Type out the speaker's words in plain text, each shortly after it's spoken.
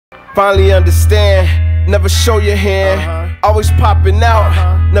Finally understand, never show your hand. Always popping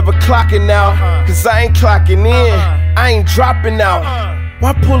out, never clocking out. Cause I ain't clocking in, I ain't dropping out.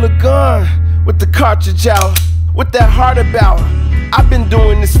 Why pull a gun with the cartridge out? What that heart about? I've been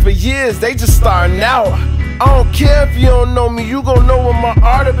doing this for years, they just starting out. I don't care if you don't know me, you gon' know what my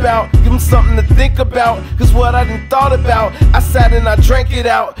art about. Give them something to think about, cause what I done thought about, I sat and I drank it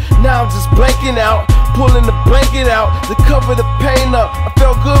out. Now I'm just blanking out, pulling the blanket out to cover the pain up. I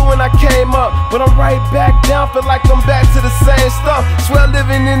felt good when I came up, but I'm right back down, feel like I'm back to the same stuff. Swear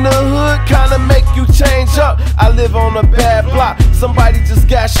living in the hood kinda make you change up. I live on a bad block, somebody just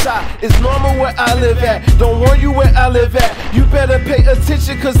got shot. It's normal where I live at, don't warn you where I live at. You better pay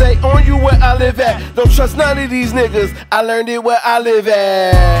attention cause they on you where I live at. Don't trust none of these niggas, I learned it where I live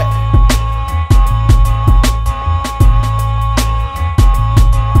at.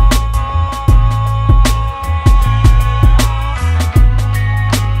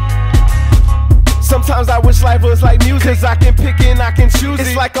 Sometimes I wish life was like music, cause I can pick and I can choose it.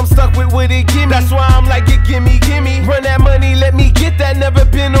 It's like I'm stuck with what it give me, that's why I'm like it gimme, gimme. Run that money, let me get that, never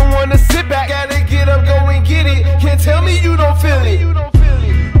been the one to sit back. Gotta get up, go and get it, can't tell me you don't feel it.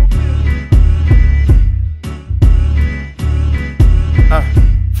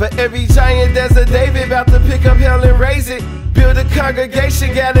 For every giant there's a David, about to pick up hell and raise it. Build a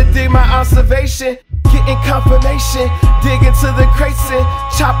congregation, gotta dig my observation. Getting confirmation, dig into the crates and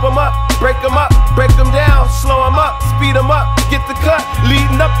chop them up, break them down, slow them up, speed them up, get the cut,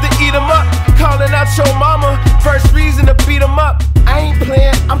 leading up to eat them up. Calling out your mama, first reason to beat them up. I ain't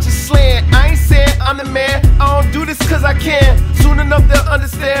playing, I'm just slaying, I ain't saying I'm the man. I don't do this cause I can, soon enough they'll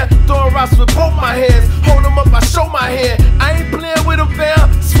understand. Throwing rocks with both my hands, hold them up, I show my hand. I ain't playing with them fam,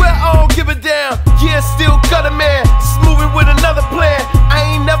 swear I don't give a damn. Yeah, still got a man, just moving with another plan. I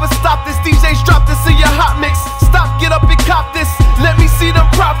ain't never stopped this, DJs drop this in your hot mix. Stop, get up and cop this, let me see them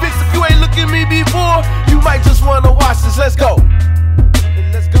profits. If you ain't looked at me before, you might just wanna watch this. Let's go.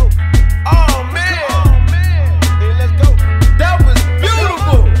 Let's go. Oh man. And let's go. That was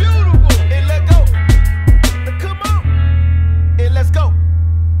beautiful. And let go. Come on. And let's go.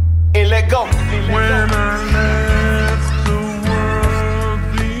 And let go. When